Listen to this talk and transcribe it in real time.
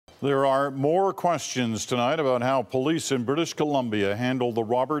There are more questions tonight about how police in British Columbia handled the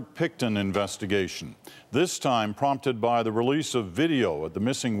Robert Pickton investigation, this time prompted by the release of video at the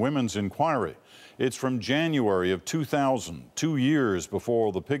Missing Women's Inquiry. It's from January of 2000, 2 years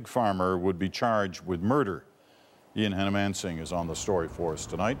before the pig farmer would be charged with murder. Ian Hannamansing is on the story for us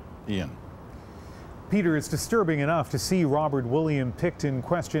tonight. Ian. Peter, it's disturbing enough to see Robert William Pickton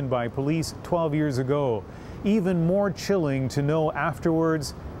questioned by police 12 years ago. Even more chilling to know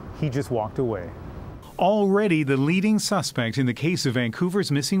afterwards he just walked away. Already the leading suspect in the case of Vancouver's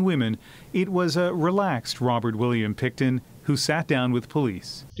missing women, it was a relaxed Robert William Pickton who sat down with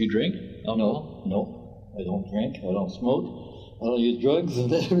police. Do you drink? Oh, no, I don't drink, I don't smoke, I don't use drugs, and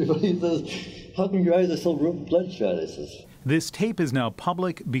then everybody says, how come your eyes are so bloodshot? I says. This tape is now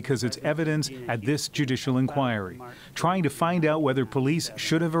public because it's evidence at this judicial inquiry, trying to find out whether police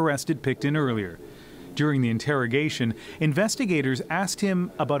should have arrested Pickton earlier. During the interrogation, investigators asked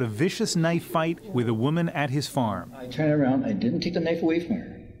him about a vicious knife fight with a woman at his farm. I turned around, I didn't take the knife away from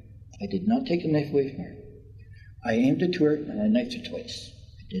her. I did not take the knife away from her. I aimed it to her and I knifed her twice.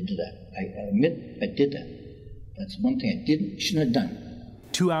 I did that. I admit I did that. That's one thing I shouldn't have done.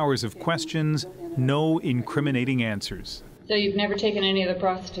 2 hours of questions, no incriminating answers. So you've never taken any of the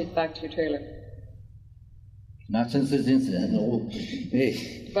prostitutes back to your trailer? Not since this incident, no.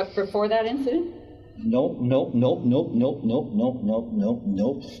 Hey. But before that incident? Nope.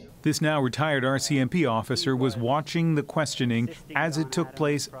 This now retired RCMP officer was watching the questioning as it took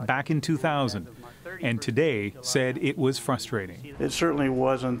place back in 2000, and today said it was frustrating. It certainly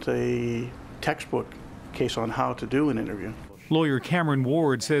wasn't a textbook case on how to do an interview. Lawyer Cameron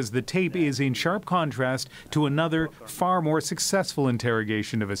Ward says the tape is in sharp contrast to another, far more successful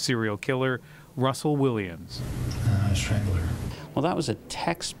interrogation of a serial killer, Russell Williams. Strangler. Well, that was a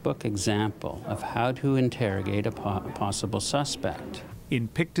textbook example of how to interrogate a possible suspect. In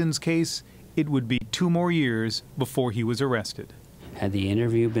Pickton's case, it would be 2 more years before he was arrested. Had the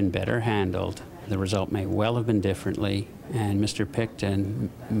interview been better handled, the result may well have been differently, and Mr. Pickton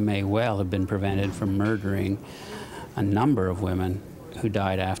may well have been prevented from murdering a number of women who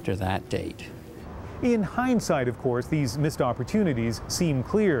died after that date. In hindsight, of course, these missed opportunities seem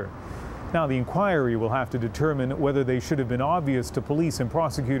clear. Now, the inquiry will have to determine whether they should have been obvious to police and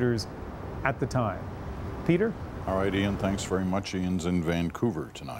prosecutors at the time. Peter? All right, Ian, thanks very much. Ian's in Vancouver tonight.